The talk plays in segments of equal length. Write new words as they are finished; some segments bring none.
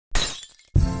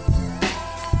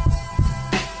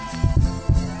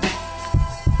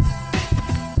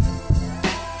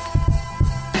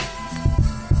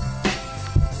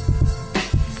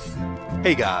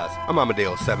Hey guys, I'm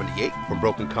Amadeo78 from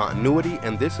Broken Continuity,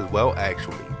 and this is Well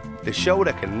Actually, the show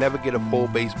that can never get a full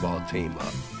baseball team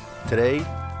up. Today,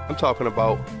 I'm talking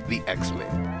about the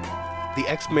X-Men. The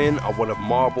X-Men are one of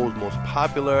Marvel's most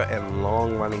popular and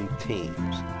long-running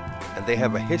teams, and they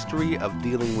have a history of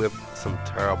dealing with some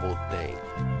terrible things.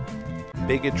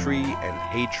 Bigotry and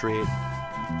hatred,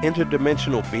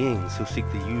 interdimensional beings who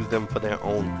seek to use them for their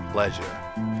own pleasure,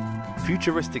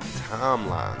 futuristic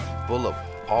timelines full of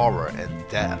horror and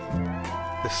death,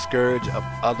 the scourge of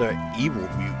other evil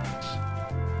mutants,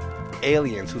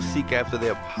 aliens who seek after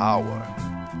their power,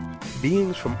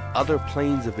 beings from other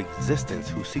planes of existence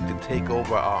who seek to take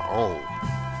over our own.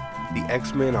 The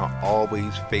X-Men are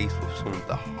always faced with some of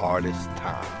the hardest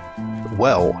times.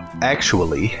 Well,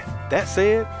 actually, that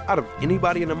said, out of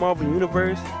anybody in the Marvel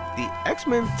Universe, the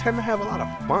X-Men tend to have a lot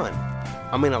of fun.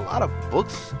 I mean, a lot of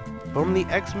books from the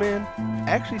X-Men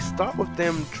actually start with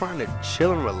them trying to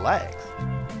chill and relax.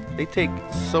 They take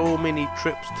so many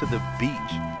trips to the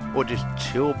beach or just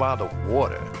chill by the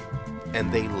water.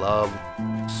 And they love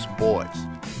sports.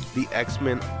 The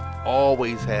X-Men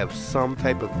always have some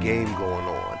type of game going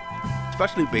on,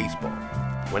 especially baseball.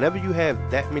 Whenever you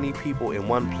have that many people in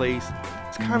one place,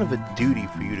 it's kind of a duty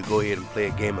for you to go ahead and play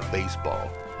a game of baseball.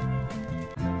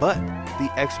 But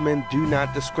the X-Men do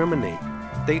not discriminate.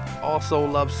 They also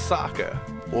love soccer,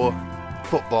 or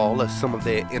football as some of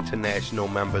their international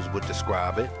members would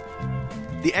describe it.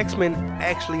 The X-Men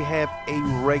actually have a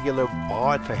regular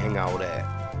bar to hang out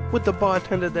at, with the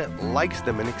bartender that likes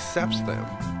them and accepts them.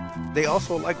 They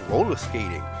also like roller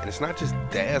skating, and it's not just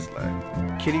Dazzler.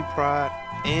 Kitty Pryde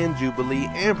and Jubilee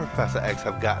and Professor X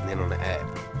have gotten in on the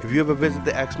act. If you ever visit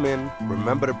the X-Men,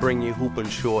 remember to bring your hooping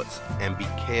shorts and be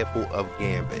careful of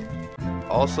Gambit.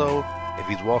 Also, if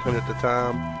he's walking at the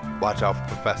time, watch out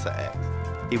for Professor X.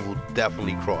 He will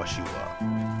definitely cross you up.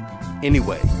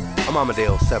 Anyway, I'm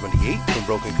Amadeo78 from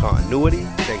Broken Continuity.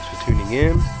 Thanks for tuning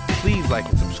in. Please like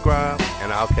and subscribe,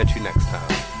 and I'll catch you next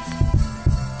time.